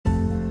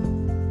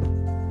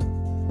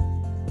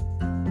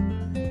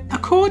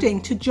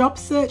According to job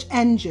search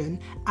engine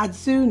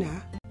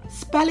Adzuna,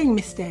 spelling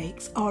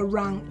mistakes are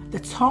ranked the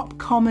top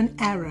common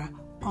error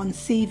on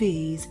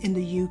CVs in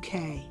the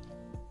UK.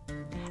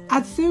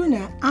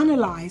 Adzuna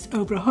analysed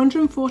over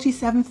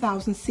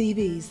 147,000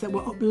 CVs that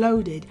were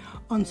uploaded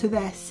onto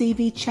their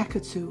CV checker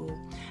tool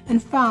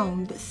and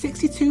found that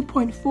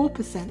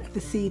 62.4% of the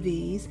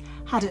CVs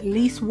had at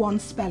least one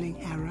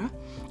spelling error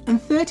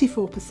and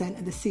 34%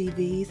 of the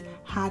CVs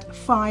had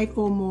 5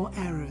 or more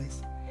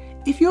errors.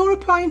 If you're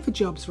applying for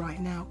jobs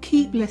right now,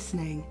 keep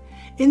listening.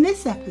 In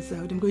this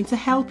episode, I'm going to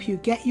help you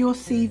get your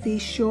CV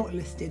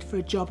shortlisted for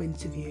a job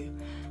interview.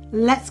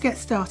 Let's get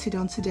started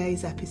on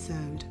today's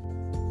episode.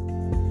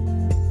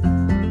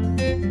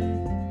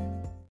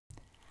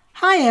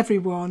 Hi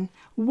everyone,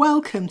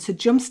 welcome to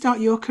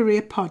Jumpstart Your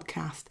Career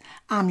podcast.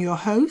 I'm your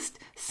host,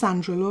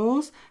 Sandra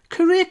Laws,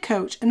 career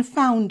coach and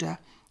founder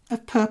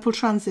of Purple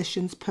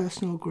Transitions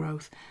Personal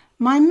Growth.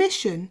 My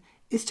mission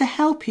is to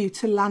help you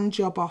to land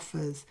job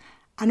offers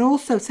and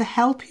also to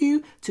help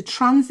you to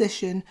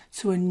transition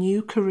to a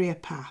new career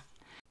path.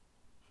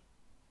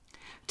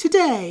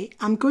 Today,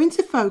 I'm going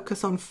to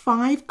focus on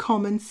 5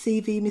 common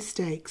CV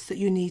mistakes that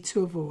you need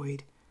to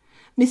avoid.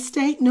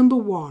 Mistake number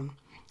 1.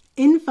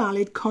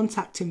 Invalid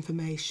contact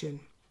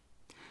information.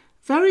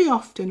 Very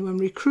often when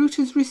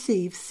recruiters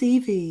receive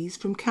CVs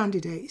from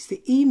candidates,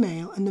 the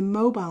email and the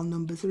mobile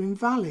numbers are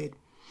invalid.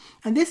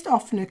 And this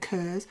often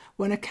occurs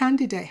when a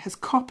candidate has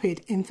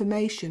copied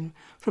information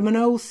from an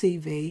old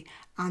CV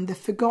and they've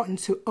forgotten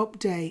to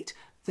update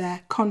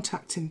their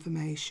contact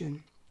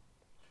information.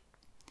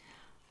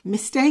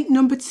 Mistake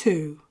number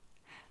 2.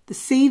 The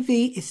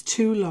CV is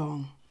too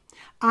long.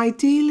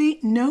 Ideally,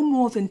 no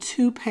more than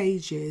 2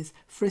 pages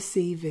for a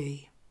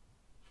CV.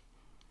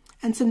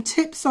 And some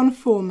tips on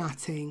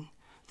formatting.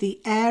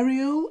 The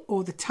Arial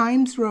or the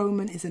Times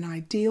Roman is an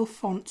ideal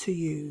font to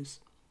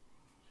use.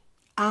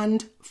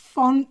 And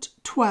font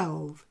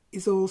 12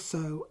 is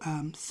also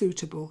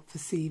suitable for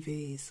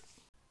CVs.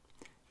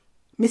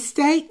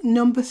 Mistake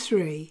number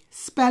 3,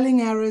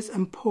 spelling errors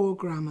and poor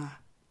grammar.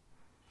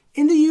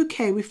 In the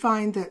UK, we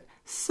find that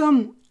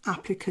some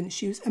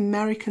applicants use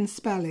American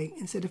spelling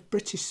instead of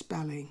British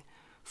spelling.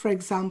 For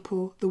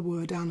example, the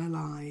word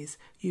analyse,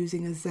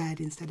 using a Z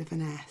instead of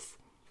an S.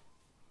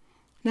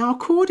 Now,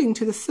 according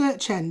to the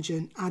search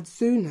engine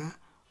Adzuna,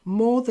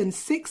 more than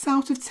 6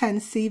 out of 10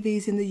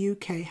 CVs in the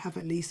UK have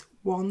at least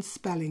one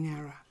spelling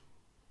error.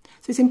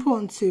 So it's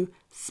important to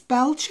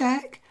spell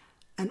check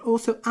and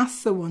also ask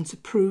someone to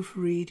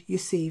proofread your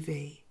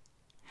CV.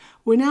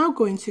 We're now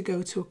going to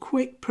go to a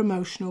quick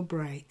promotional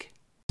break.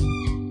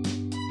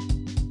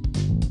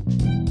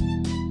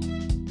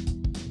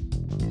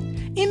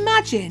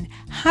 Imagine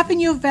having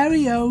your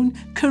very own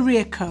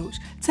career coach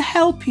to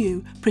help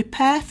you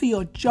prepare for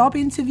your job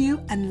interview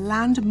and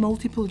land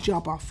multiple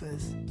job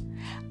offers.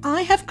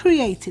 I have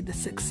created the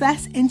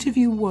Success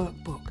Interview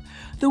Workbook.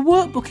 The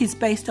workbook is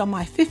based on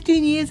my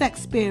 15 years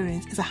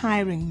experience as a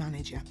hiring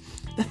manager.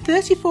 The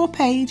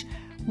 34-page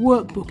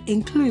workbook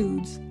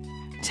includes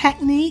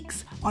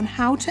techniques on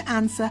how to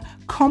answer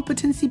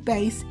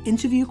competency-based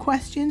interview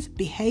questions,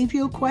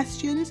 behavioural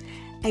questions,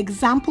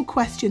 example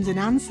questions and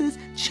answers,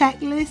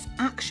 checklist,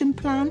 action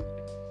plan.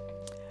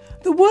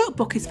 The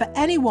workbook is for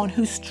anyone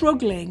who's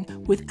struggling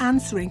with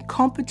answering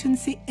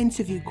competency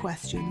interview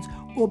questions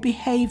or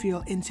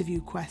behavioural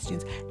interview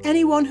questions,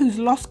 anyone who's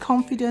lost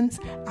confidence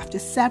after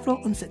several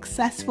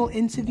unsuccessful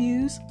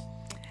interviews.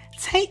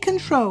 Take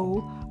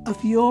control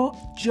of your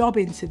job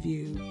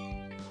interview.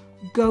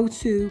 Go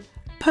to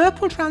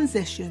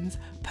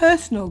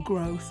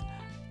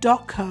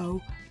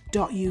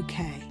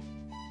purpletransitionspersonalgrowth.co.uk.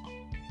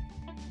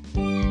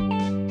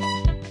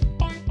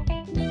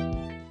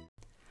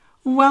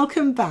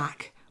 Welcome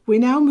back. We're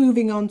now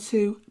moving on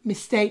to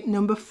mistake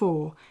number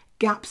 4,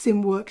 gaps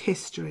in work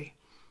history.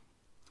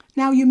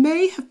 Now, you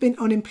may have been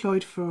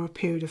unemployed for a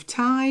period of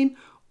time,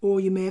 or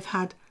you may have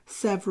had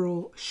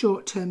several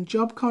short-term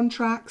job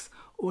contracts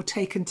or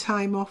taken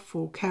time off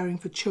for caring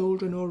for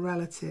children or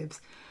relatives.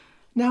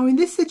 Now, in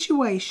this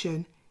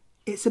situation,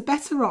 it's a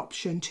better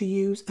option to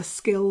use a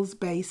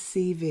skills-based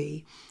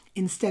CV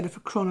instead of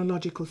a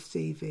chronological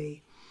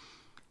CV.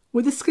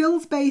 With a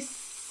skills-based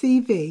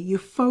CV, you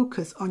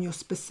focus on your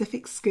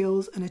specific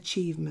skills and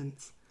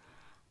achievements.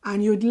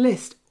 And you'd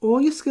list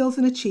all your skills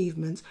and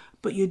achievements,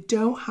 but you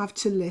don't have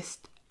to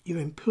list your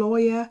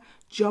employer,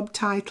 job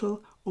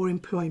title, or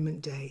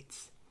employment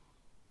dates.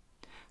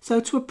 So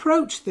to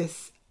approach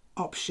this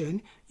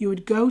option, you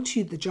would go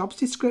to the job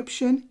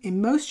description.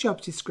 In most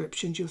job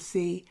descriptions, you'll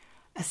see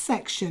a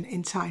section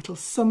entitled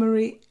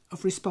Summary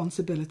of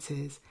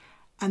Responsibilities,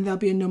 and there'll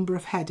be a number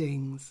of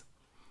headings.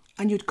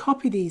 And you'd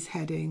copy these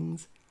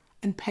headings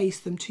and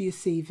paste them to your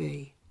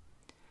CV.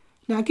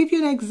 Now, I'll give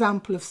you an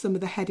example of some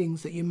of the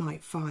headings that you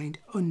might find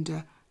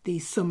under the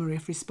Summary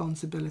of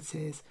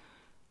Responsibilities.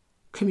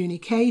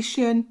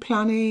 Communication,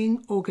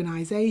 planning,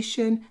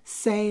 organisation,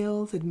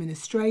 sales,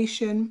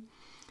 administration.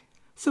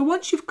 So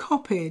once you've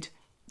copied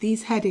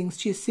these headings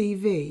to your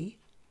CV,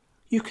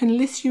 you can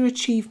list your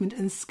achievement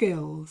and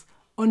skills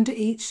under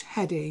each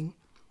heading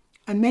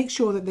and make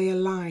sure that they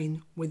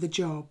align with the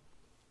job.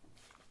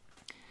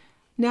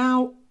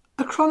 Now,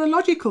 a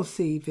chronological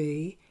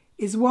CV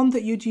is one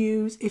that you'd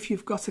use if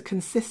you've got a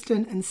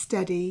consistent and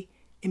steady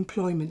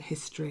employment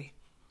history.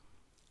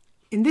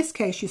 In this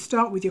case, you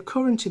start with your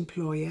current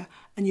employer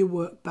and you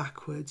work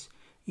backwards.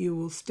 You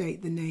will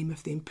state the name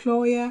of the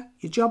employer,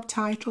 your job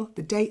title,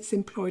 the dates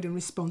employed and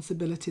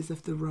responsibilities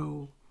of the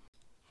role.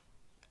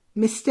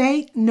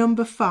 Mistake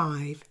number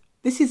 5.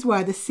 This is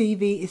where the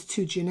CV is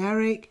too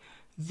generic.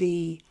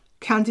 The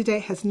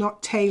candidate has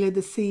not tailored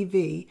the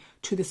CV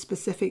to the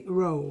specific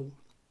role.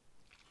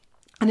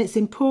 And it's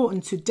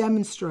important to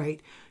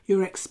demonstrate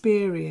your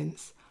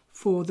experience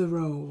for the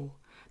role.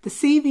 The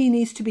CV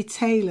needs to be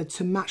tailored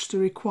to match the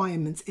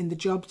requirements in the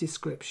job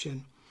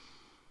description.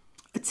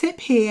 A tip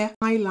here,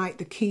 highlight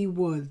the key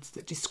words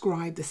that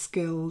describe the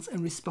skills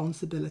and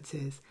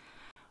responsibilities.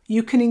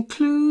 You can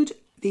include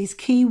these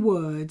key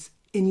words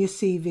in your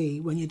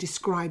CV when you're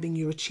describing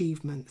your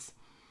achievements.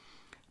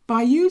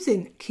 By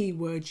using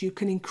keywords, you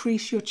can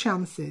increase your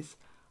chances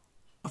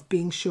of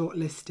being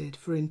shortlisted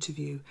for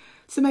interview.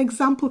 Some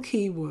example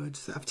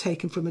keywords that I've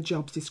taken from a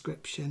job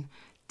description: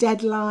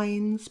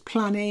 deadlines,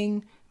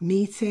 planning,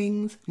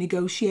 meetings,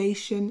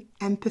 negotiation,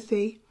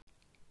 empathy.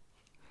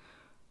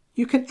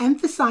 You can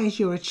emphasize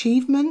your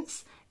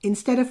achievements.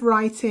 Instead of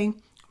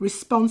writing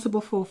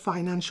responsible for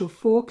financial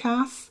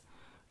forecasts,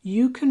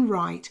 you can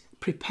write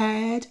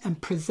prepared and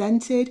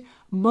presented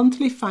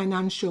monthly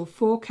financial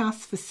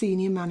forecasts for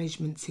senior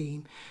management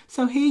team.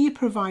 So here you're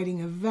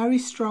providing a very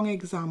strong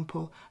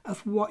example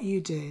of what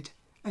you did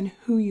and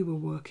who you were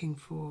working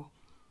for.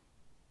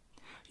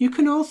 You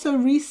can also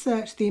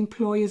research the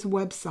employer's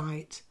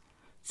website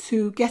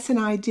to get an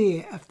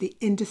idea of the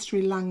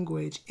industry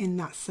language in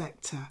that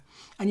sector,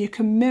 and you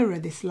can mirror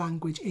this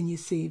language in your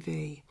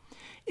CV.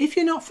 If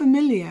you're not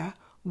familiar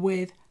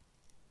with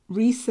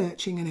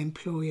researching an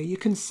employer, you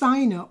can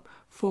sign up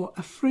for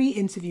a free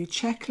interview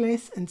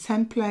checklist and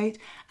template,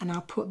 and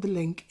I'll put the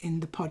link in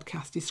the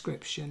podcast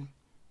description.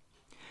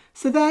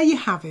 So there you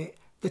have it,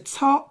 the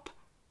top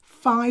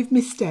 5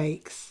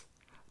 mistakes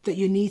that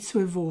you need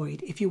to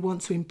avoid if you want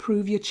to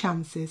improve your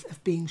chances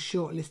of being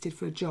shortlisted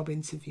for a job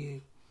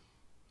interview.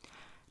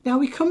 Now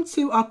we come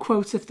to our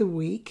quote of the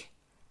week,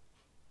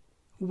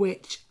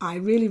 which I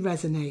really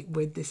resonate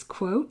with this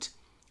quote.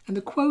 And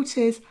the quote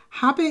is,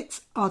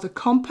 "Habits are the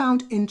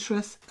compound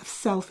interest of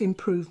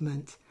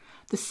self-improvement.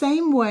 The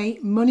same way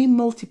money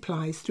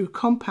multiplies through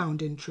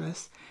compound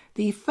interest,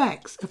 the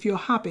effects of your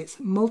habits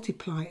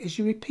multiply as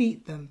you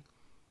repeat them."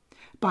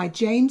 By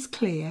James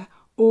Clear,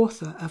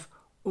 author of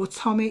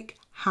Atomic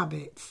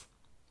Habits.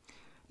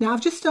 Now,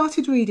 I've just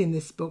started reading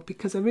this book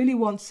because I really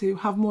want to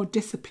have more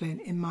discipline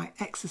in my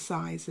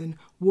exercise and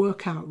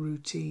workout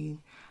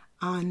routine.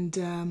 And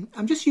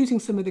I'm just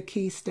using some of the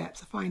key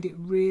steps. I find it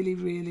really,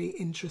 really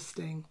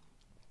interesting.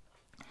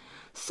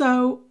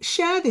 So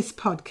share this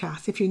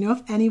podcast if you know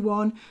of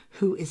anyone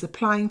who is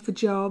applying for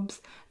jobs.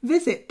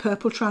 Visit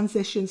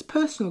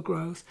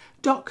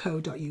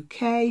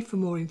purpletransitions.personalgrowth.co.uk for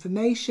more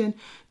information.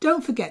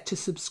 Don't forget to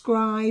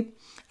subscribe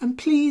and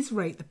please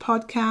rate the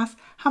podcast.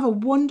 Have a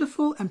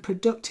wonderful and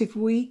productive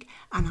week,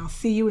 and I'll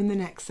see you in the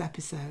next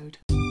episode.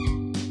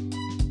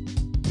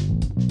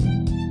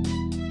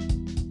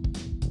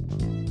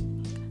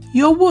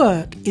 Your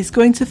work is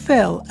going to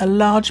fill a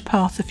large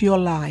part of your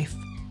life.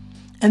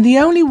 And the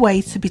only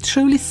way to be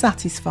truly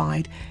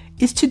satisfied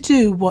is to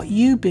do what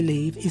you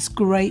believe is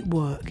great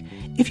work.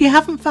 If you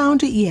haven't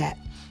found it yet,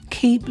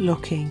 keep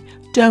looking,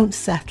 don't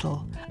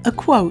settle. A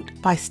quote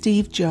by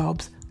Steve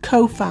Jobs,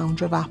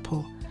 co-founder of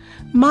Apple.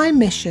 My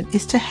mission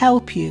is to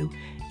help you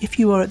if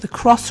you are at the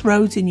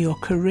crossroads in your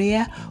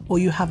career or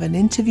you have an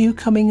interview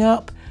coming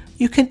up.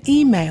 You can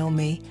email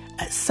me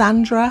at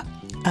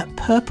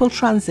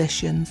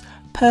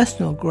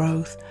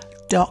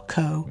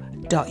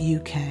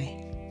sandra@purpletransitions.personalgrowth.co.uk.